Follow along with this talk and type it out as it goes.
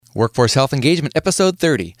Workforce Health Engagement, Episode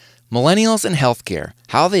 30, Millennials and Healthcare,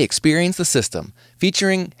 How They Experience the System,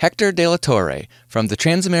 featuring Hector De La Torre from the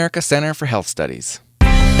Transamerica Center for Health Studies.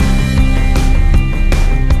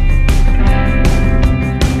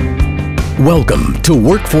 Welcome to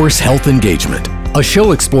Workforce Health Engagement, a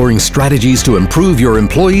show exploring strategies to improve your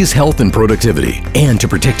employees' health and productivity and to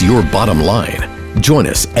protect your bottom line. Join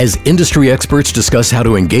us as industry experts discuss how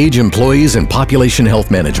to engage employees in population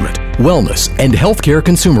health management, wellness, and healthcare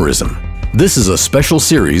consumerism. This is a special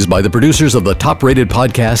series by the producers of the top-rated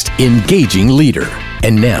podcast, Engaging Leader.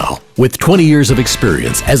 And now, with 20 years of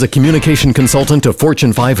experience as a communication consultant to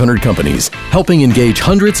Fortune 500 companies, helping engage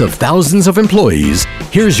hundreds of thousands of employees,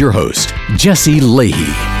 here's your host, Jesse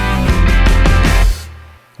Leahy.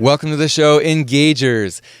 Welcome to the show,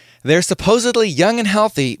 Engagers. They're supposedly young and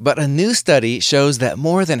healthy, but a new study shows that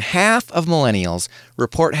more than half of millennials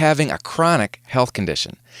report having a chronic health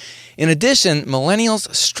condition. In addition,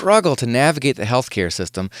 millennials struggle to navigate the healthcare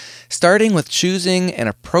system, starting with choosing an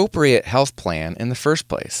appropriate health plan in the first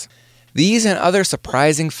place. These and other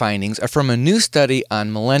surprising findings are from a new study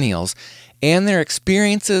on millennials and their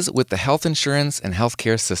experiences with the health insurance and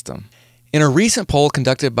healthcare system. In a recent poll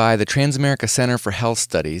conducted by the Transamerica Center for Health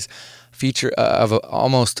Studies, of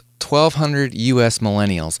almost 1,200 U.S.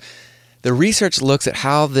 millennials, the research looks at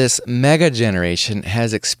how this mega generation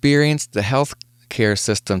has experienced the healthcare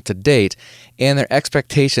system to date and their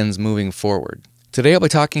expectations moving forward. Today I'll be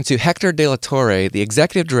talking to Hector De La Torre, the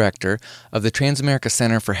Executive Director of the Transamerica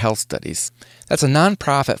Center for Health Studies. That's a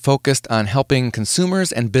nonprofit focused on helping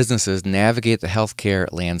consumers and businesses navigate the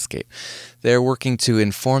healthcare landscape. They're working to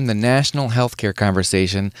inform the national healthcare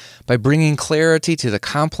conversation by bringing clarity to the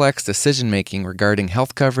complex decision-making regarding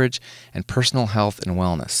health coverage and personal health and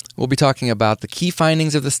wellness. We'll be talking about the key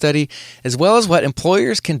findings of the study, as well as what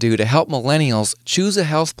employers can do to help millennials choose a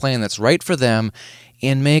health plan that's right for them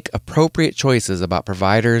and make appropriate choices about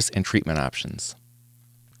providers and treatment options.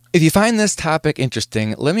 If you find this topic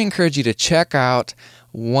interesting, let me encourage you to check out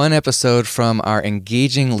one episode from our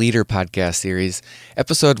Engaging Leader podcast series.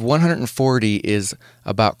 Episode 140 is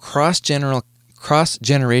about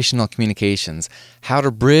cross-generational communications, how to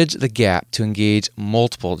bridge the gap to engage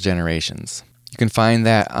multiple generations. You can find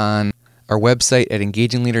that on our website at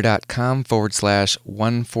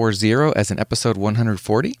engagingleader.com/140 as an episode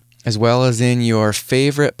 140. As well as in your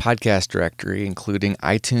favorite podcast directory, including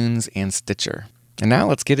iTunes and Stitcher. And now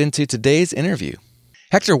let's get into today's interview.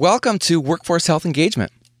 Hector, welcome to Workforce Health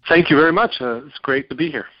Engagement. Thank you very much. It's great to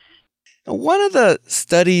be here. One of the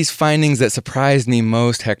study's findings that surprised me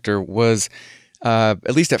most, Hector, was,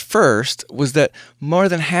 at least at first, was that more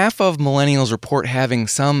than half of millennials report having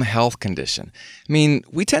some health condition. I mean,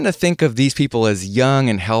 we tend to think of these people as young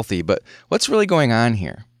and healthy, but what's really going on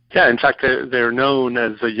here? Yeah, in fact, they're known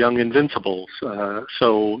as the young invincibles.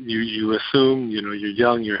 So you assume, you're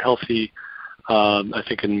young, you're healthy. I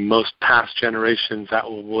think in most past generations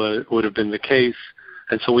that would have been the case.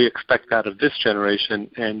 And so we expect that of this generation.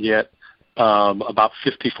 And yet about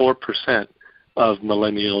 54% of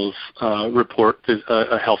millennials report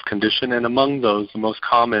a health condition. And among those, the most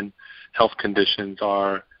common health conditions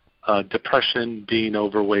are depression, being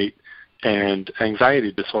overweight, and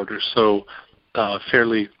anxiety disorders. So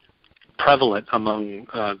fairly prevalent among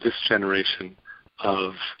this generation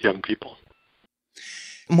of young people.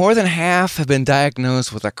 More than half have been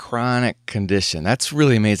diagnosed with a chronic condition. That's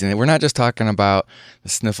really amazing. We're not just talking about the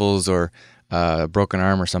sniffles or a broken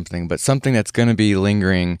arm or something, but something that's going to be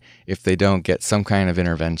lingering if they don't get some kind of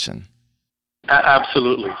intervention.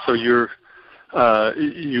 Absolutely. So you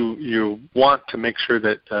want to make sure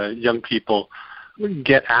that young people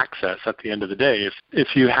get access at the end of the day.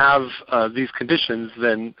 If you have these conditions,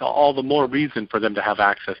 then all the more reason for them to have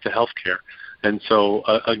access to healthcare. And so,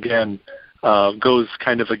 again, goes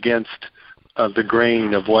kind of against the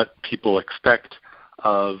grain of what people expect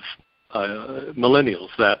of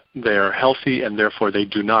millennials, that they're healthy and therefore they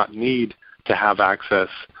do not need to have access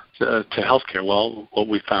to healthcare. Well, what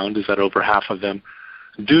we found is that over half of them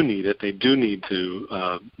do need it. They do need to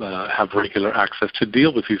have regular access to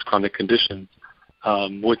deal with these chronic conditions.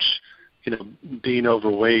 Which, being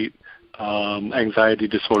overweight, anxiety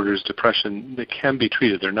disorders, depression, they can be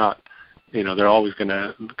treated. They're not, they're always going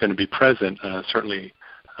to be present, certainly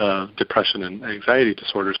depression and anxiety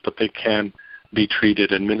disorders, but they can be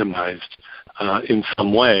treated and minimized in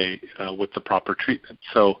some way with the proper treatment.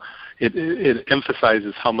 So it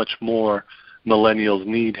emphasizes how much more millennials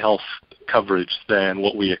need health coverage than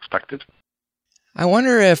what we expected. I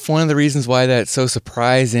wonder if one of the reasons why that's so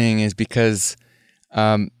surprising is because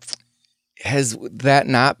has that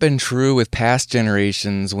not been true with past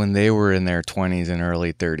generations when they were in their 20s and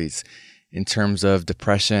early 30s? in terms of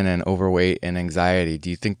depression and overweight and anxiety. Do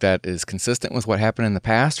you think that is consistent with what happened in the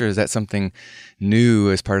past, or is that something new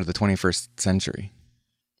as part of the 21st century?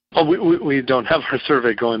 Well, we don't have our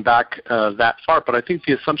survey going back that far, but I think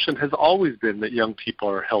the assumption has always been that young people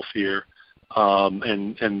are healthier,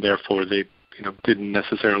 and therefore they didn't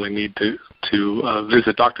necessarily need to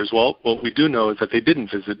visit doctors. Well, what we do know is that they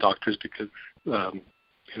didn't visit doctors because the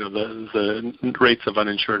rates of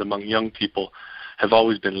uninsured among young people have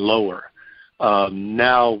always been lower.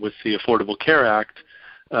 Now with the Affordable Care Act,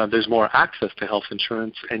 there's more access to health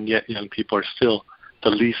insurance, and yet young people are still the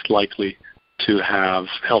least likely to have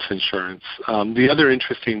health insurance. The other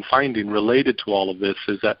interesting finding related to all of this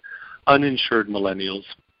is that uninsured millennials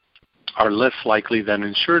are less likely than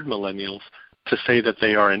insured millennials to say that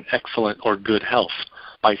they are in excellent or good health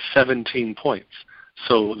by 17 points.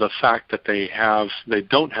 So the fact that they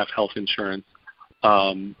don't have health insurance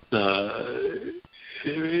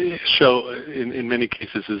show in many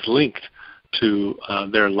cases is linked to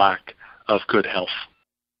their lack of good health.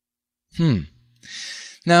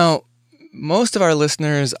 Now, most of our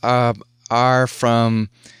listeners are from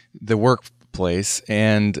the workplace,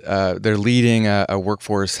 and they're leading a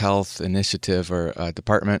workforce health initiative or a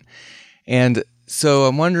department. And so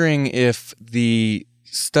I'm wondering if the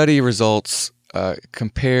study results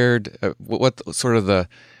compared what sort of the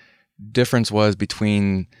difference was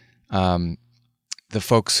between the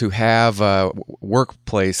folks who have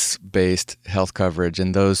workplace-based health coverage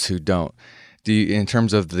and those who don't. In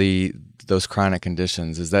terms of those chronic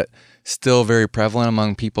conditions, is that still very prevalent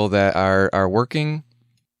among people that are working?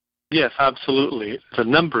 Yes, absolutely. The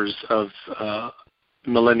numbers of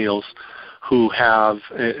millennials who have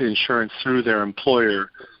insurance through their employer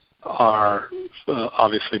are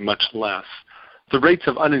obviously much less. The rates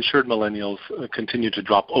of uninsured millennials continue to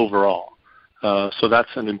drop overall. So that's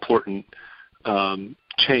an important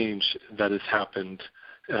change that has happened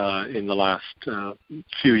in the last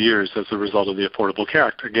few years as a result of the Affordable Care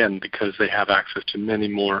Act, again, because they have access to many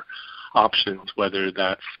more options, whether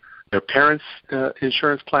that's their parents'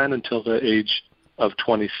 insurance plan until the age of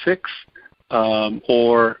 26,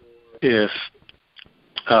 or if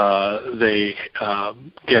they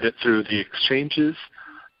get it through the exchanges.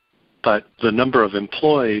 But the number of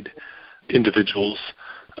employed individuals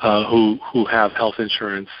who have health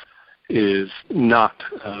insurance is not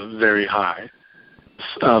very high.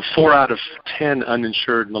 4 out of 10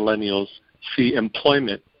 uninsured millennials see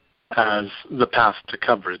employment as the path to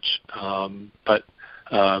coverage, but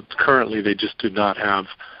currently they just do not have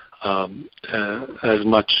as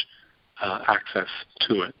much access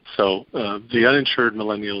to it. So the uninsured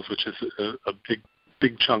millennials, which is a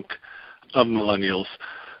big chunk of millennials,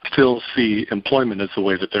 still see employment as the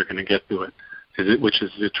way that they're going to get to it, which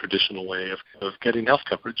is the traditional way of getting health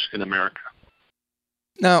coverage in America.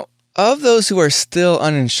 Now, of those who are still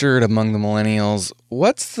uninsured among the millennials,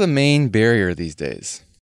 what's the main barrier these days?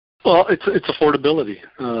 Well, it's affordability.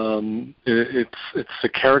 It's a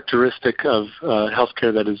characteristic of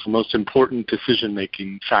healthcare that is the most important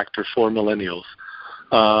decision-making factor for millennials.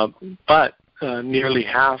 But nearly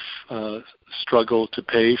half struggle to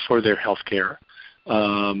pay for their healthcare,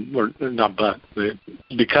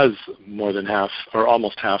 because more than half or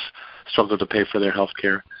almost half struggle to pay for their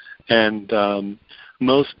healthcare, and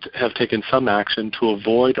most have taken some action to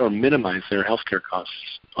avoid or minimize their healthcare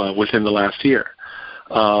costs within the last year.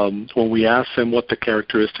 When we ask them what the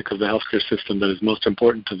characteristic of the healthcare system that is most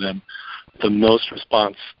important to them, the most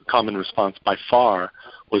common response by far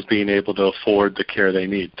was being able to afford the care they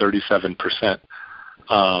need, 37%.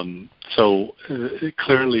 So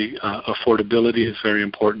clearly, affordability is very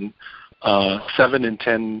important. 7 in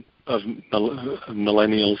 10 of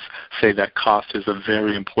millennials say that cost is a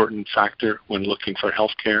very important factor when looking for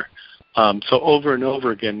health care. So over and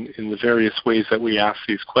over again, in the various ways that we ask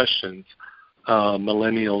these questions,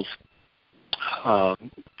 millennials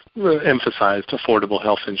emphasized affordable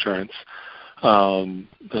health insurance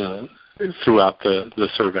throughout the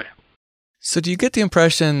survey. So do you get the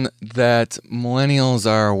impression that millennials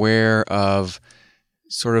are aware of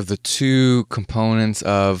sort of the two components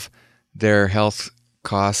of their health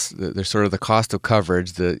costs? They're sort of the cost of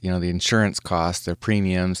coverage, the insurance costs, their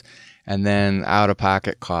premiums, and then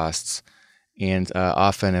out-of-pocket costs. And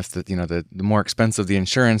often, if the more expensive the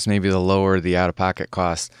insurance, maybe the lower the out-of-pocket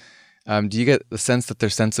costs. Do you get the sense that they're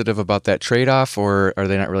sensitive about that trade-off, or are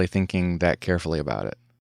they not really thinking that carefully about it?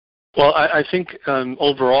 Well, I think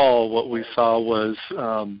overall what we saw was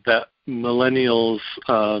that millennials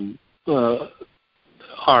do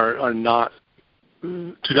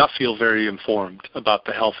not feel very informed about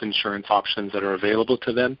the health insurance options that are available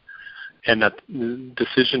to them. and that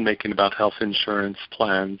decision making about health insurance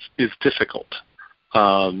plans is difficult.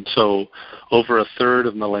 So over a third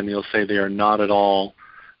of millennials say they are not at all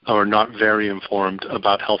or not very informed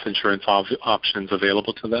about health insurance options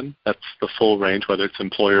available to them. That's the full range, whether it's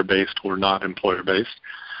employer-based or not employer-based.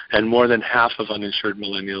 And more than half of uninsured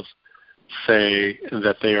millennials say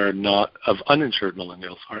that they are not, of uninsured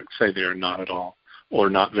millennials, say they are not at all or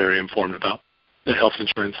not very informed about the health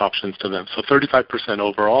insurance options to them. So 35%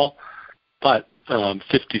 overall, but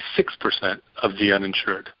 56% of the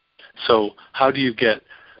uninsured. So how do you get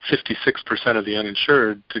 56% of the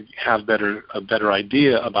uninsured to have a better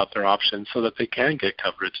idea about their options so that they can get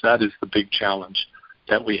coverage? That is the big challenge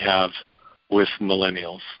that we have with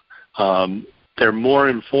millennials. They're more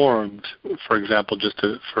informed, for example,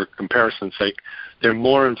 for comparison's sake, they're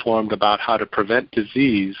more informed about how to prevent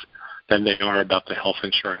disease than they are about the health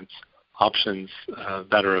insurance options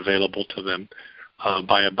that are available to them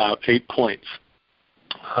by about 8 points.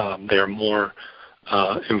 They're more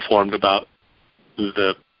informed about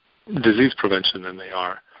the disease prevention than they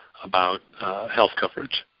are about health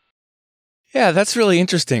coverage. Yeah, that's really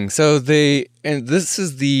interesting. So this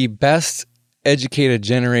is the best educated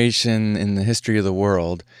generation in the history of the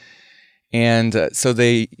world. And so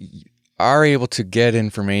they are able to get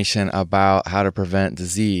information about how to prevent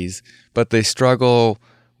disease, but they struggle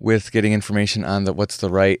with getting information on what's the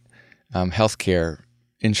right healthcare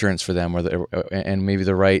insurance for them, and maybe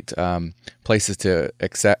the right places to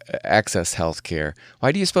access healthcare.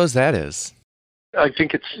 Why do you suppose that is? I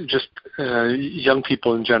think it's just young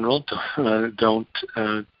people in general don't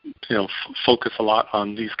focus a lot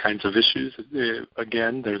on these kinds of issues.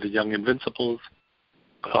 Again, they're the young invincibles.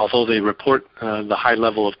 Although they report the high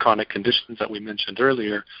level of chronic conditions that we mentioned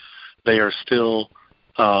earlier, they are still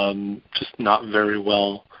just not very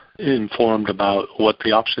well informed about what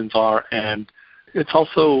the options are, and it's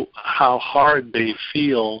also how hard they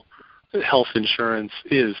feel health insurance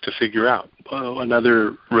is to figure out.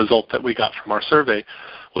 Another result that we got from our survey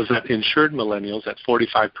was that insured millennials at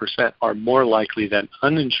 45% are more likely than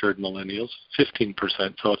uninsured millennials, 15%,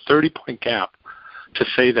 so a 30-point gap to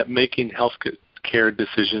say that making health care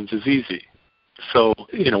decisions is easy. So,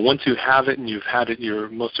 once you have it and you've had it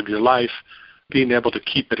most of your life, being able to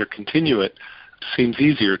keep it or continue it seems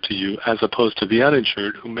easier to you as opposed to the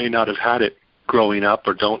uninsured who may not have had it growing up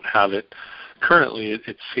or don't have it currently.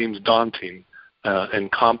 It seems daunting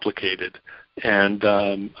and complicated. And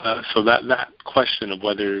so that question of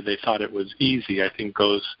whether they thought it was easy, I think,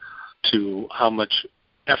 goes to how much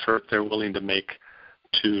effort they're willing to make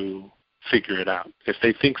to figure it out. If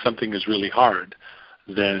they think something is really hard,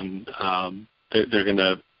 then they're going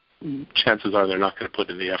to, chances are they're not going to put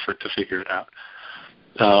in the effort to figure it out.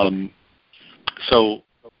 So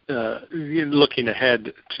looking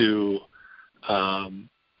ahead to,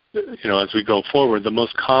 as we go forward, the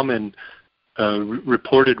most common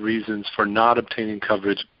reported reasons for not obtaining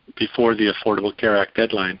coverage before the Affordable Care Act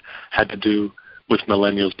deadline had to do with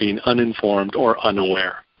millennials being uninformed or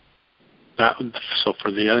unaware. So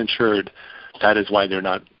for the uninsured, that is why they're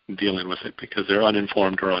not dealing with it, because they're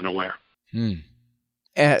uninformed or unaware.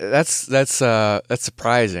 That's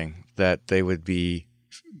surprising that they would be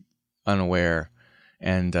unaware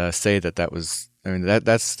and say that was. I mean,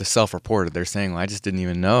 that's the self-reported. They're saying, well, I just didn't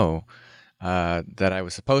even know that I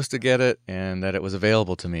was supposed to get it and that it was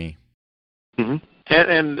available to me. Mm-hmm.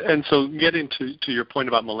 And so getting to your point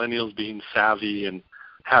about millennials being savvy and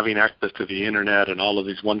having access to the Internet and all of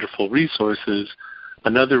these wonderful resources,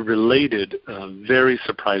 another related, very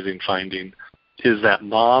surprising finding is that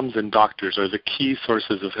moms and doctors are the key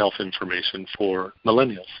sources of health information for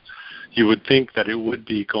millennials. You would think that it would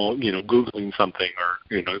be Googling something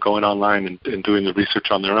or going online and doing the research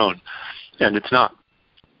on their own, and it's not.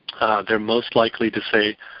 They're most likely to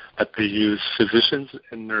say that they use physicians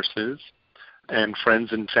and nurses and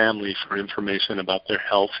friends and family for information about their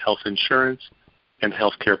health insurance, and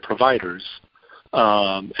healthcare providers.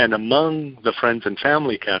 And among the friends and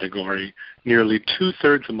family category, nearly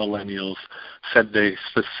 2/3 of millennials said they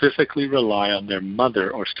specifically rely on their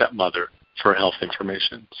mother or stepmother for health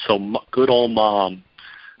information. So good old mom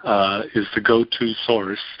is the go-to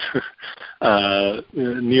source,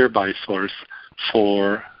 nearby source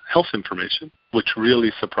for health information, which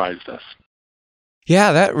really surprised us.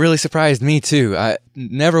 Yeah, that really surprised me too. I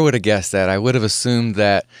never would have guessed that. I would have assumed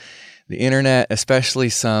that the Internet, especially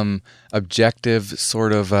some objective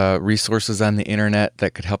sort of resources on the Internet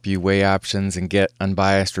that could help you weigh options and get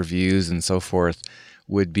unbiased reviews and so forth,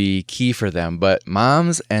 would be key for them. But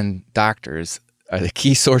moms and doctors are the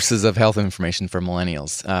key sources of health information for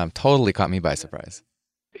millennials. Totally caught me by surprise.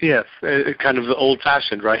 Yes, kind of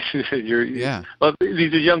old-fashioned, right? Yeah. Well,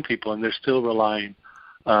 these are young people, and they're still relying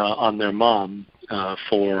on their mom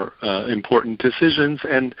for important decisions,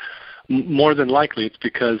 and more than likely it's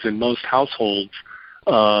because in most households,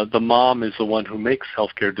 the mom is the one who makes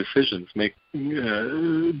healthcare decisions,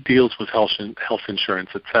 deals with health insurance,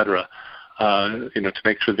 etc. To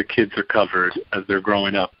make sure the kids are covered as they're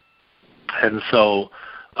growing up, and so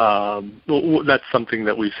that's something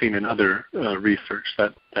that we've seen in other research,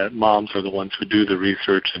 that moms are the ones who do the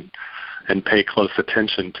research and pay close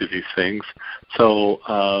attention to these things. So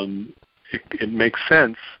it makes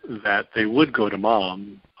sense that they would go to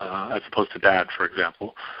mom as opposed to dad, for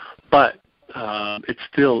example. But it's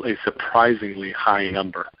still a surprisingly high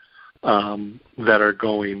number that are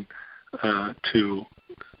going to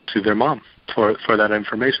their mom for that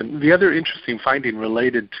information. The other interesting finding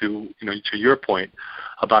related to your point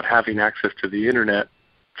about having access to the internet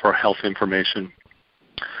for health information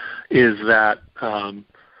is that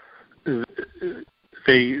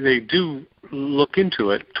they do look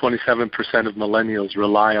into it. 27% of millennials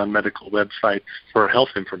rely on medical websites for health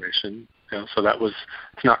information. So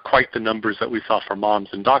it's not quite the numbers that we saw for moms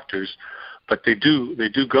and doctors, but they do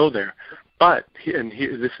go there. But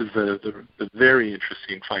this is the very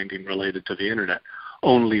interesting finding related to the internet.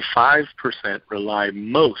 Only 5% rely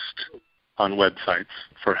most on websites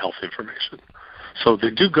for health information. So they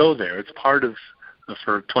do go there. It's part of,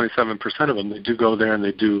 for 27% of them, they do go there and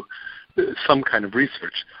they do some kind of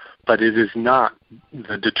research, but it is not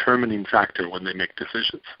the determining factor when they make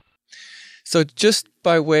decisions. So just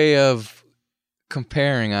by way of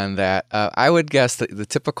comparing on that, I would guess that the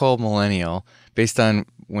typical millennial, based on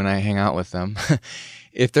when I hang out with them,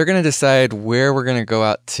 if they're going to decide where we're going to go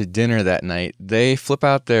out to dinner that night, they flip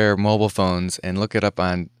out their mobile phones and look it up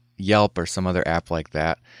on Yelp or some other app like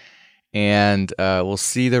that, and we'll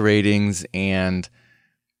see the ratings and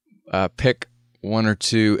pick one or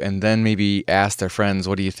two, and then maybe ask their friends,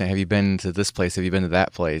 what do you think? Have you been to this place? Have you been to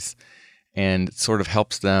that place? And it sort of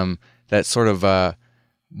helps them, that sort of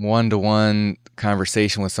one-to-one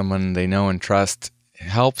conversation with someone they know and trust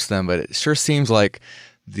helps them, but it sure seems like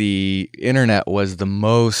the internet was the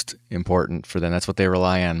most important for them. That's what they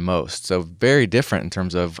rely on most. So very different in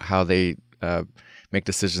terms of how they make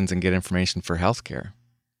decisions and get information for healthcare.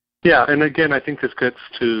 Yeah, and again, I think this gets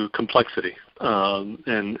to complexity, and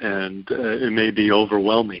it may be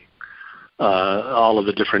overwhelming, all of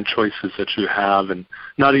the different choices that you have, and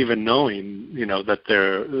not even knowing,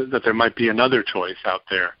 that there might be another choice out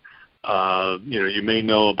there. You may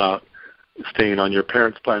know about staying on your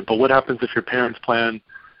parents' plan, but what happens if your parents' plan,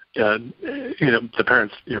 your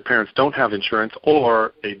parents don't have insurance,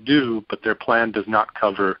 or they do, but their plan does not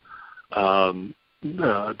cover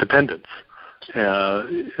dependents.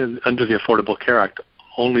 Under the Affordable Care Act,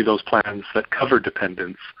 only those plans that cover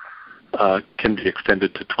dependents can be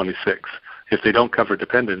extended to 26. If they don't cover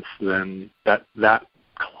dependents, then that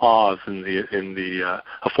clause in the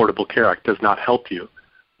Affordable Care Act does not help you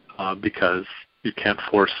because you can't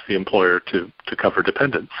force the employer to cover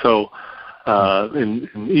dependents. So in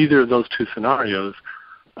either of those two scenarios,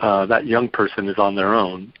 that young person is on their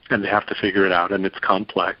own, and they have to figure it out, and it's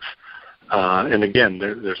complex. And again,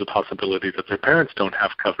 there's a possibility that their parents don't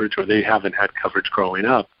have coverage, or they haven't had coverage growing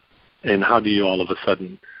up. And how do you all of a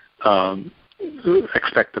sudden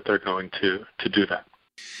expect that they're going to do that?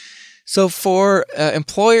 So for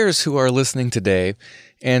employers who are listening today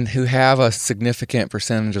and who have a significant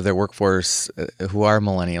percentage of their workforce who are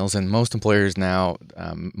millennials, and most employers now,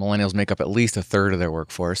 millennials make up at least a third of their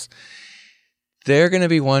workforce, they're going to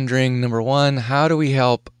be wondering, number one, how do we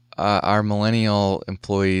help our millennial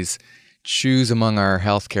employees choose among our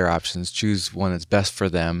healthcare options, choose one that's best for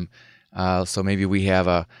them? So maybe we have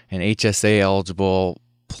an HSA eligible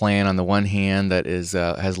plan on the one hand that is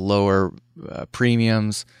has lower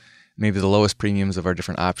premiums, maybe the lowest premiums of our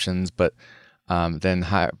different options, but then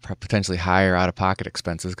potentially higher out-of-pocket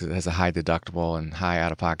expenses because it has a high deductible and high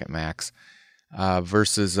out-of-pocket max,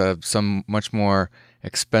 versus some much more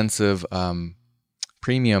expensive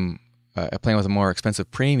premium, a plan with a more expensive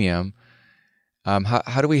premium.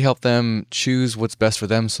 How do we help them choose what's best for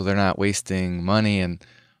them so they're not wasting money? And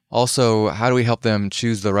also, how do we help them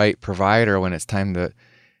choose the right provider when it's time to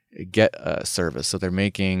get a service so they're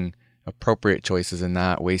making appropriate choices and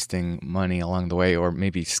not wasting money along the way, or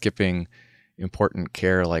maybe skipping important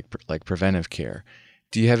care like preventive care?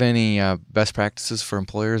 Do you have any best practices for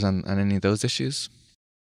employers on any of those issues?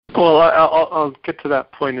 Well, I'll get to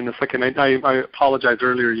that point in a second. I apologize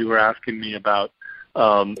earlier. You were asking me about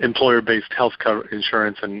employer-based health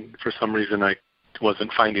insurance, and for some reason I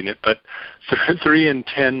wasn't finding it. But 3 in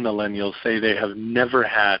 10 millennials say they have never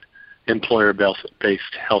had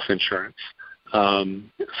employer-based health insurance.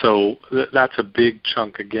 So that's a big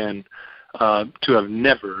chunk, again, to have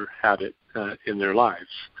never had it in their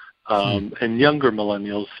lives. And younger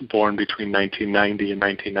millennials born between 1990 and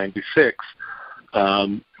 1996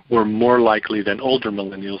 were more likely than older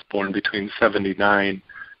millennials born between 79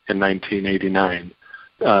 and 1989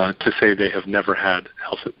 to say they have never had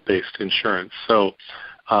health-based insurance. So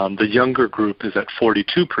the younger group is at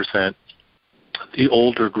 42%. The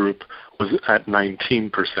older group was at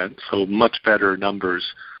 19%, so much better numbers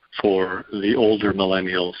for the older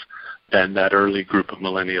millennials than that early group of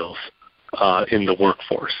millennials in the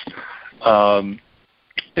workforce.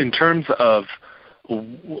 In terms of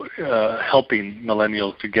helping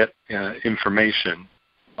millennials to get information,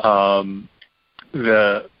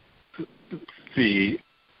 the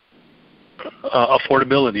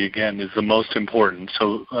affordability, again, is the most important.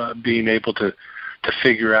 So being able to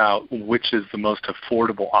figure out which is the most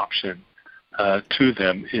affordable option to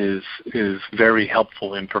them is very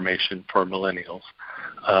helpful information for millennials,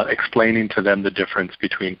 explaining to them the difference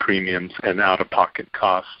between premiums and out-of-pocket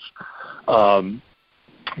costs.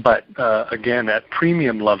 But again, at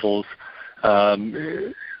premium levels,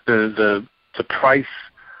 the price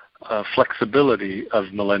flexibility of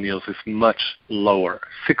millennials is much lower.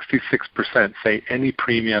 66% say any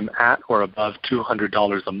premium at or above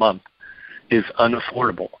 $200 a month is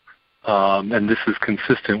unaffordable. And this is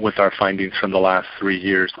consistent with our findings from the last 3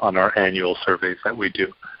 years on our annual surveys that we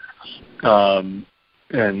do.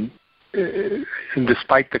 And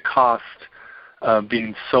despite the cost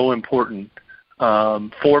being so important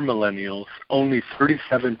for millennials, only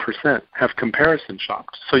 37% have comparison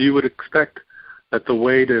shopped. So you would expect that the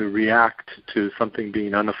way to react to something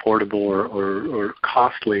being unaffordable or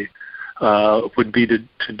costly would be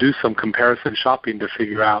to do some comparison shopping to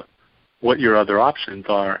figure out what your other options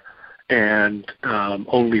are. And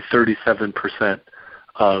only 37%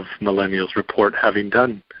 of millennials report having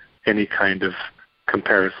done any kind of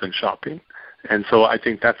comparison shopping. And so I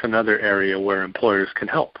think that's another area where employers can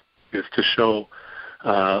help, is to show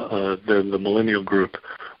the millennial group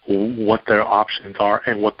what their options are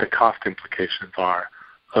and what the cost implications are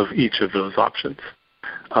of each of those options.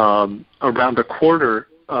 Around a quarter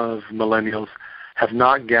of millennials have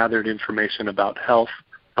not gathered information about health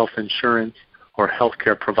insurance, or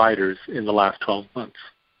healthcare providers in the last 12 months.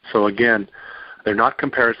 So again, they're not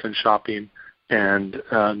comparison shopping, and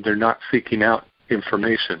they're not seeking out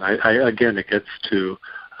information. Again, it gets to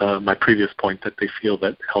my previous point that they feel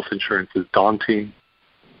that health insurance is daunting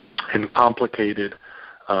and complicated,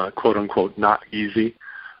 quote unquote, not easy,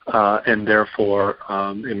 and therefore,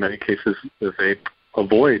 in many cases, they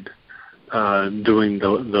avoid doing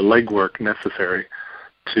the legwork necessary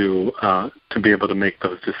to be able to make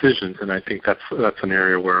those decisions. And I think that's an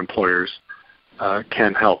area where employers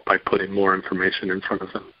can help by putting more information in front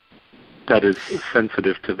of them that is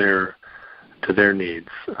sensitive to their needs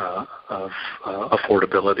of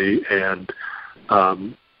affordability and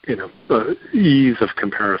ease of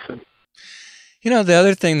comparison. The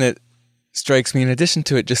other thing that strikes me, in addition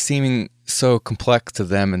to it just seeming so complex to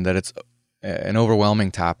them and that it's an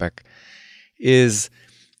overwhelming topic, is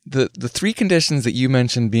the three conditions that you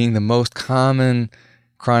mentioned being the most common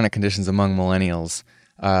chronic conditions among millennials: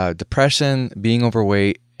 depression, being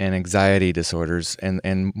overweight, and anxiety disorders.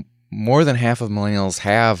 And more than half of millennials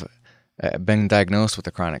have been diagnosed with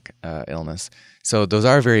a chronic illness. So those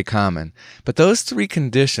are very common. But those three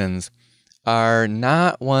conditions are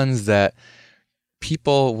not ones that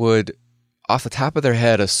people would, off the top of their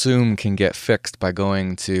head, assume can get fixed by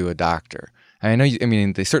going to a doctor. I know,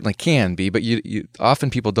 they certainly can be, but you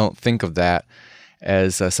often people don't think of that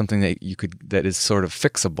as something that is sort of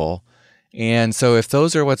fixable. And so if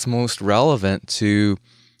those are what's most relevant to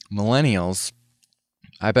millennials,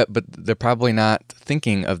 I bet, but they're probably not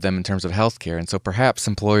thinking of them in terms of healthcare. And so perhaps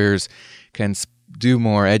employers can do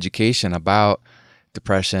more education about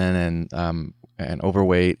depression and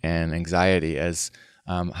overweight and anxiety as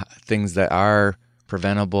things that are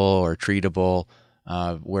preventable or treatable,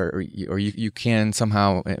 where you can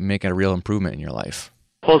somehow make a real improvement in your life.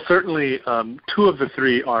 Well, certainly two of the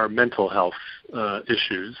three are mental health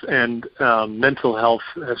issues, and mental health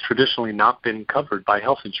has traditionally not been covered by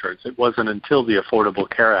health insurance. It wasn't until the Affordable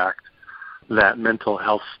Care Act that mental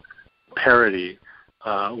health parity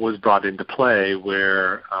was brought into play,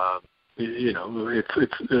 where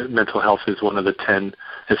mental health is one of the 10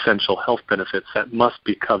 essential health benefits that must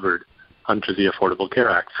be covered under the Affordable Care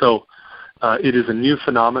Act. So it is a new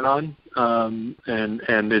phenomenon, and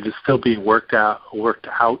it is still being worked out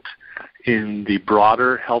in the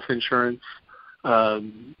broader health insurance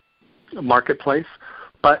marketplace.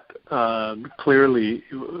 But clearly,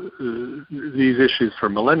 these issues for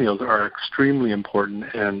millennials are extremely important,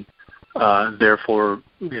 and therefore,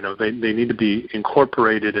 they need to be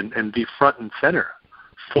incorporated and be front and center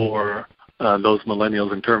for those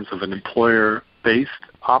millennials in terms of an employer-based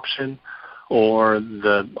option or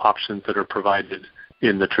the options that are provided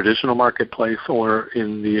in the traditional marketplace or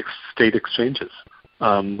in the state exchanges.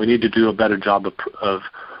 We need to do a better job of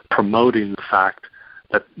promoting the fact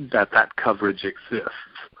that coverage exists.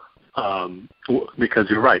 Because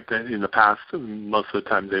you're right, in the past, most of the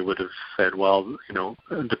time they would have said, well,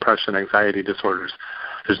 depression, anxiety disorders,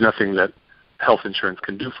 there's nothing that health insurance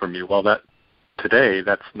can do for me. Well, today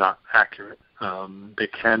that's not accurate. They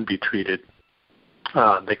can be treated.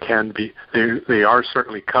 They are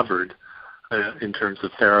certainly covered in terms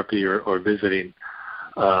of therapy or visiting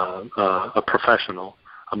a professional,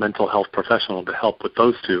 a mental health professional to help with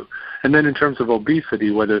those two. And then in terms of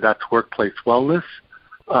obesity, whether that's workplace wellness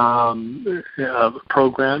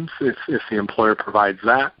programs, if the employer provides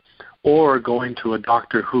that, or going to a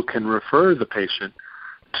doctor who can refer the patient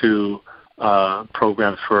to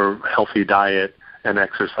programs for healthy diet and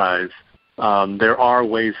exercise. There are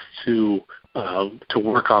ways to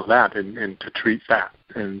work on that and to treat that.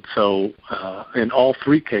 And so in all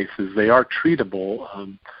three cases, they are treatable.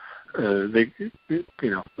 They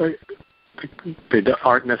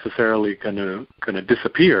aren't necessarily going to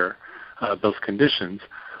disappear, those conditions,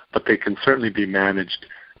 but they can certainly be managed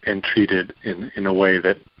and treated in a way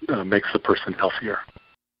that makes the person healthier.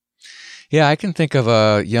 Yeah, I can think of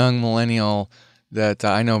a young millennial that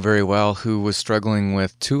I know very well who was struggling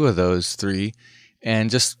with two of those three and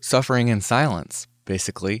just suffering in silence,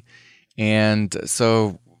 basically. And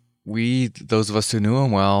so those of us who knew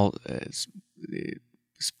him well,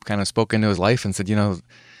 kind of spoke into his life and said, you don't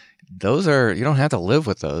have to live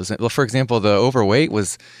with those. Well, for example, the overweight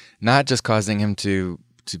was not just causing him to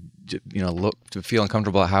feel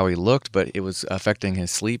uncomfortable at how he looked, but it was affecting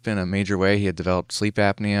his sleep in a major way. He had developed sleep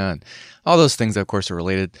apnea, and all those things, of course, are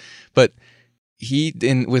related. But he,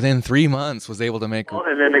 within 3 months, was able to make. Well,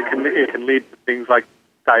 and then it can lead to things like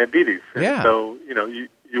diabetes. And yeah. So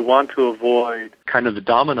you want to avoid kind of the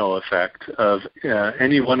domino effect of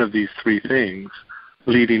any one of these three things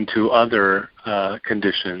leading to other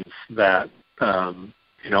conditions that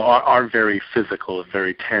are very physical,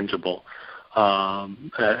 very tangible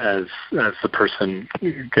as the person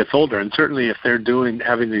gets older. And certainly, if they're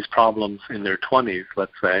having these problems in their 20s,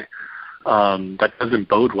 let's say, that doesn't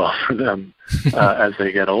bode well for them as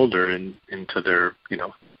they get older and into their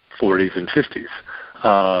 40s and 50s.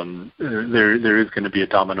 There is going to be a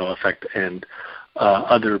domino effect, and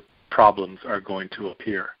other problems are going to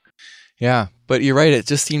appear. Yeah, but you're right. It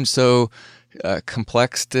just seemed so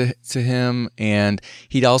complex to him, and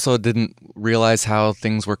he also didn't realize how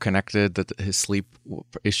things were connected, that his sleep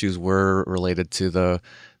issues were related to the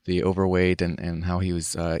overweight and how he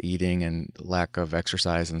was eating and lack of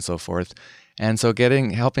exercise and so forth. And so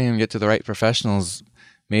helping him get to the right professionals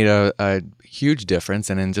made a huge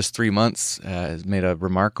difference, and in just 3 months has made a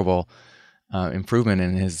remarkable improvement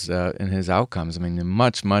in his outcomes. I mean, in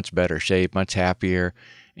much, much better shape, much happier.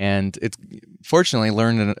 And it's fortunately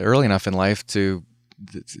learned early enough in life to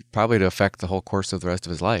affect the whole course of the rest of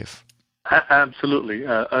his life. Absolutely.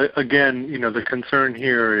 Again, the concern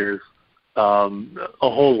here is a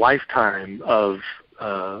whole lifetime of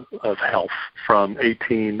health from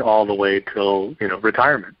 18 all the way till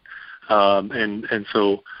retirement, and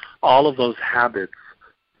so all of those habits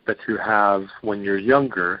that you have when you're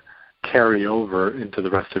younger carry over into the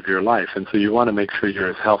rest of your life, and so you want to make sure you're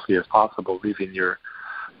as healthy as possible, leaving your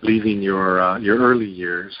early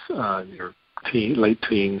years, your late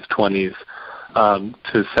teens, 20s,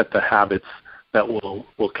 to set the habits that will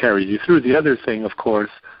carry you through. The other thing, of course,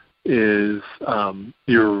 is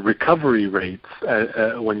your recovery rates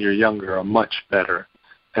when you're younger are much better.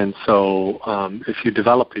 And so if you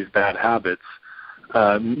develop these bad habits,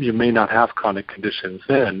 you may not have chronic conditions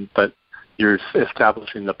then, but you're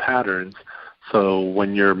establishing the patterns. So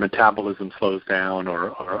when your metabolism slows down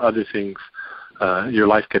or other things, your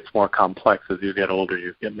life gets more complex as you get older,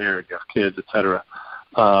 you get married, you have kids, etc.,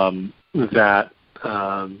 that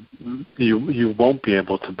you won't be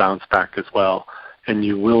able to bounce back as well, and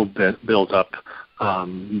you will build up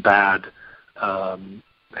bad,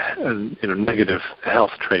 negative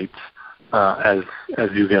health traits as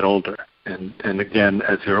you get older. And again,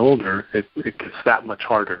 as you're older, it gets that much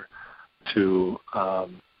harder to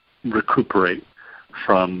recuperate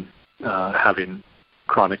from having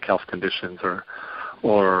chronic health conditions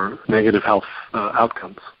or negative health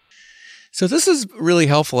outcomes. So this is really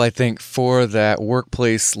helpful, I think, for that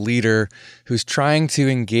workplace leader who's trying to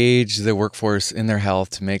engage the workforce in their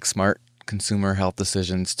health to make smart consumer health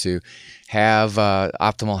decisions, to have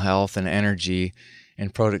optimal health and energy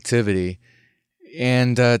and productivity,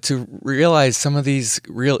 and to realize some of these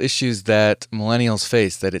real issues that millennials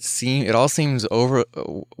face, that it all seems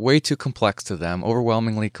way too complex to them,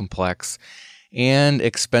 overwhelmingly complex and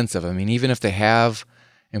expensive. I mean, even if they have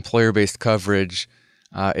employer-based coverage,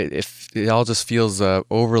 it all just feels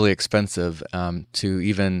overly expensive to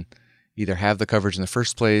even either have the coverage in the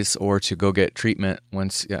first place or to go get treatment.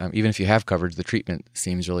 Once, even if you have coverage, the treatment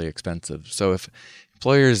seems really expensive. So if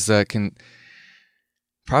employers can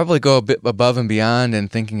probably go a bit above and beyond in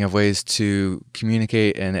thinking of ways to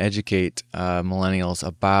communicate and educate millennials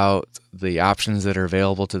about the options that are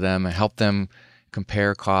available to them and help them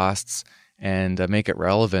compare costs and make it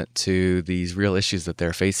relevant to these real issues that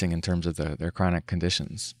they're facing in terms of their chronic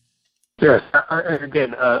conditions. Yes,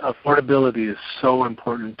 again, affordability is so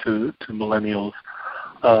important to millennials.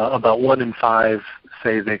 About 1 in 5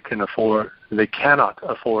 say they cannot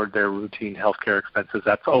afford their routine healthcare expenses.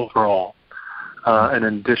 That's overall. An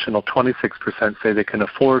additional 26% say they can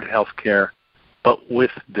afford healthcare, but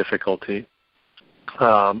with difficulty.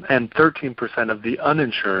 And 13% of the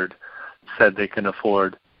uninsured said they can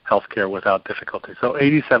afford healthcare without difficulty. So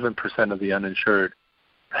 87% of the uninsured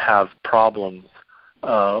have problems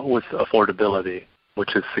with affordability,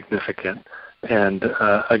 which is significant. And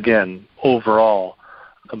again, overall,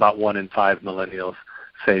 about 1 in 5 millennials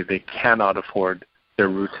say they cannot afford their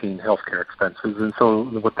routine healthcare expenses. And so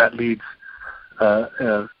what that leads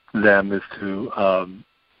them is to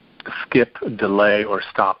skip, delay, or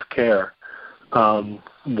stop care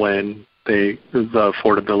when the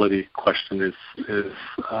affordability question is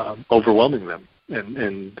overwhelming them,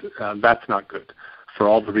 and that's not good for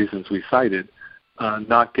all the reasons we cited.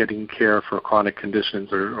 Not getting care for chronic conditions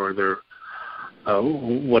or their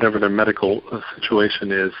whatever their medical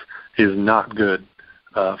situation is not good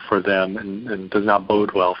for them and does not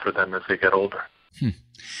bode well for them as they get older.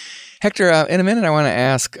 Hector, in a minute I want to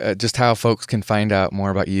ask just how folks can find out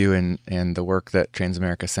more about you and the work that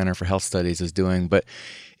Transamerica Center for Health Studies is doing. But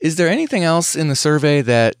is there anything else in the survey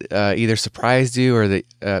that either surprised you or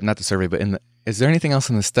not the survey, but is there anything else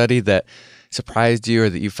in the study that surprised you or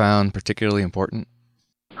that you found particularly important?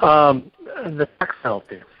 The tax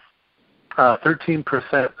penalty.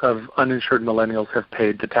 13% of uninsured millennials have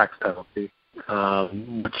paid the tax penalty,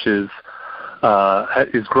 which is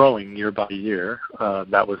growing year by year.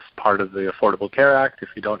 That was part of the Affordable Care Act. If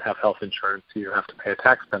you don't have health insurance, you have to pay a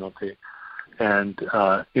tax penalty. And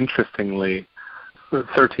interestingly,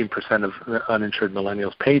 13% of uninsured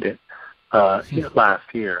millennials paid it last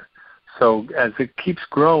year. So as it keeps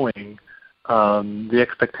growing, the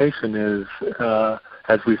expectation is,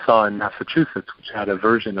 as we saw in Massachusetts, which had a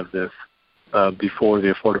version of this before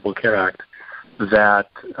the Affordable Care Act, that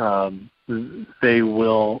they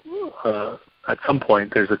will, at some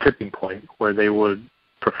point, there's a tipping point where they would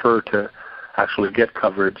prefer to actually get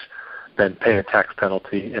coverage than pay a tax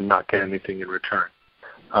penalty and not get anything in return.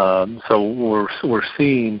 So we're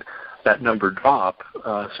seeing that number drop.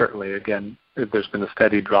 Certainly, again, there's been a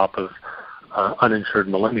steady drop of uninsured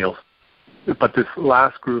millennials. But this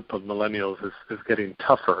last group of millennials is getting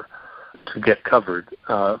tougher to get covered.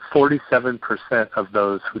 47% of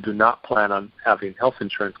those who do not plan on having health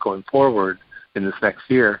insurance going forward in this next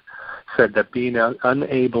year said that being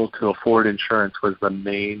unable to afford insurance was the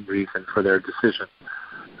main reason for their decision.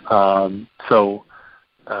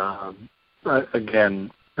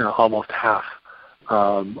 Again, almost half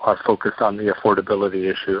are focused on the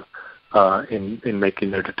affordability issue in making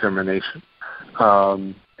their determination.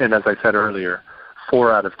 And as I said earlier,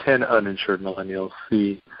 4 out of 10 uninsured millennials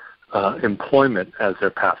see employment as their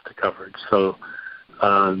path to coverage. So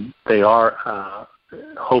they are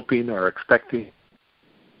hoping or expecting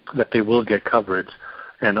that they will get coverage,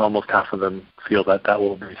 and almost half of them feel that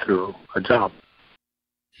will be through a job.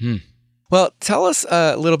 Well, tell us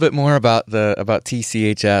a little bit more about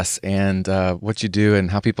TCHS and what you do and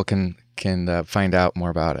how people can find out more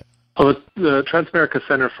about it. Well, the Transamerica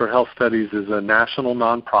Center for Health Studies is a national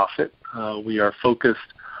nonprofit. We are focused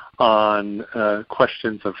on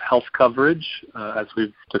questions of health coverage, as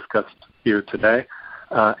we've discussed here today,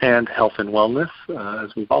 and health and wellness,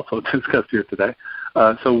 as we've also discussed here today.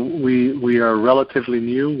 So we are relatively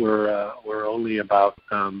new. We're only about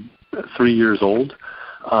 3 years old,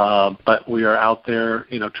 but we are out there,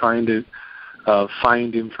 trying to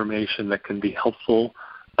find information that can be helpful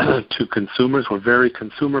to consumers. We're very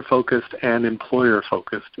consumer-focused and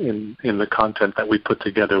employer-focused in the content that we put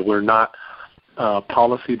together. We're not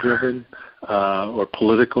policy-driven. or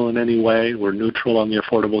political in any way. We're neutral on the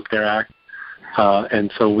Affordable Care Act.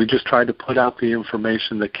 And so we just try to put out the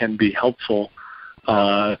information that can be helpful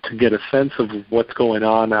to get a sense of what's going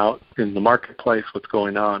on out in the marketplace, what's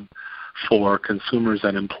going on for consumers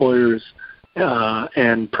and employers,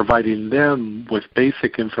 and providing them with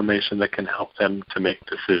basic information that can help them to make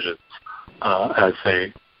decisions as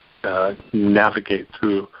they navigate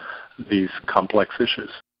through these complex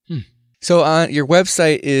issues. So your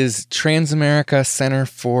website is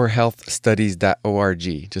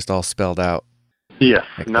TransAmericaCenterForHealthStudies.org, just all spelled out. Yes,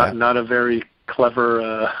 like not a very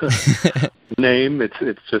clever name.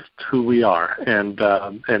 It's just who we are, and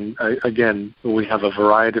again, we have a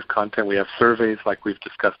variety of content. We have surveys like we've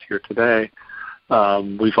discussed here today.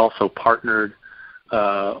 We've also partnered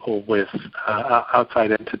with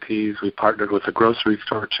outside entities. We partnered with a grocery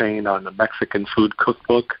store chain on a Mexican food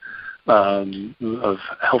cookbook of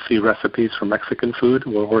healthy recipes for Mexican food.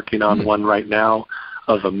 We're working on one right now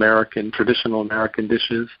of traditional American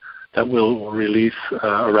dishes that we'll release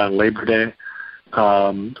around Labor Day.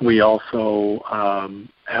 We also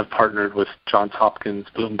have partnered with Johns Hopkins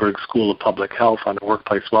Bloomberg School of Public Health on a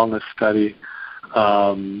workplace wellness study,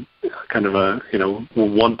 kind of a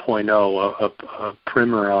 1.0, a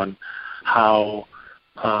primer on how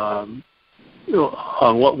on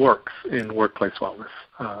what works in workplace wellness,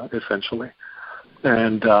 essentially.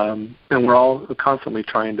 And we're all constantly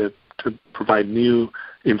trying to provide new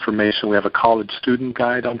information. We have a college student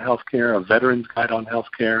guide on healthcare, a veterans guide on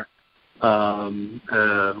healthcare.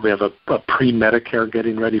 We have a pre-Medicare,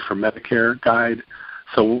 getting ready for Medicare guide.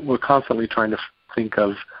 So we're constantly trying to think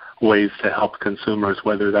of ways to help consumers,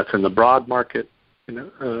 whether that's in the broad marketplace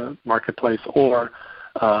or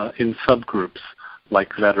in subgroups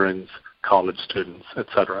like veterans, college students,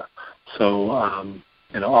 etc. So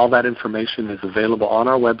all that information is available on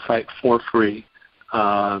our website for free.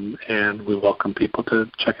 And we welcome people to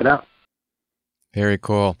check it out. Very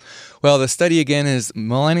cool. Well, the study again is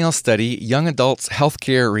Millennial Study, Young Adults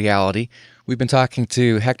Healthcare Reality. We've been talking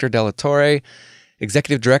to Hector De La Torre,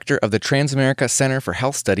 Executive Director of the Transamerica Center for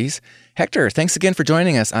Health Studies. Hector, thanks again for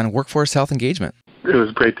joining us on Workforce Health Engagement. It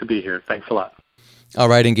was great to be here. Thanks a lot. All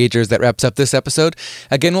right, Engagers, that wraps up this episode.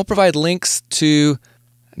 Again, we'll provide links to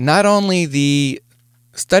not only the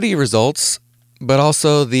study results, but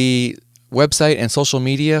also the website and social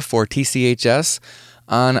media for TCHS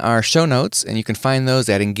on our show notes, and you can find those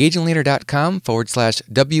at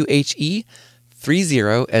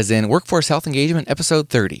engagingleader.com/WHE30, as in Workforce Health Engagement, episode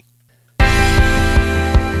 30.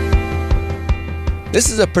 This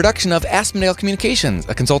is a production of Aspendale Communications,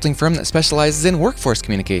 a consulting firm that specializes in workforce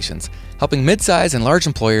communications, helping mid-size and large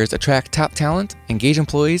employers attract top talent, engage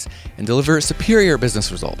employees, and deliver superior business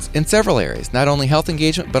results in several areas, not only health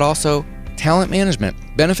engagement, but also talent management,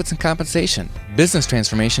 benefits and compensation, business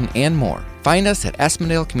transformation, and more. Find us at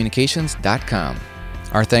AspendaleCommunications.com.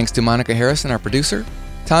 Our thanks to Monica Harrison, our producer,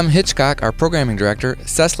 Tom Hitchcock, our programming director,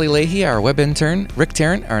 Cecily Leahy, our web intern, Rick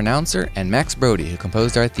Tarrant, our announcer, and Max Brody, who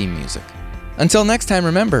composed our theme music. Until next time,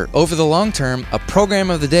 remember, over the long term, a program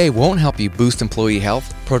of the day won't help you boost employee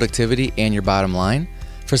health, productivity, and your bottom line.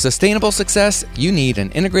 For sustainable success, you need an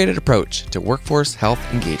integrated approach to workforce health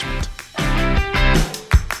engagement.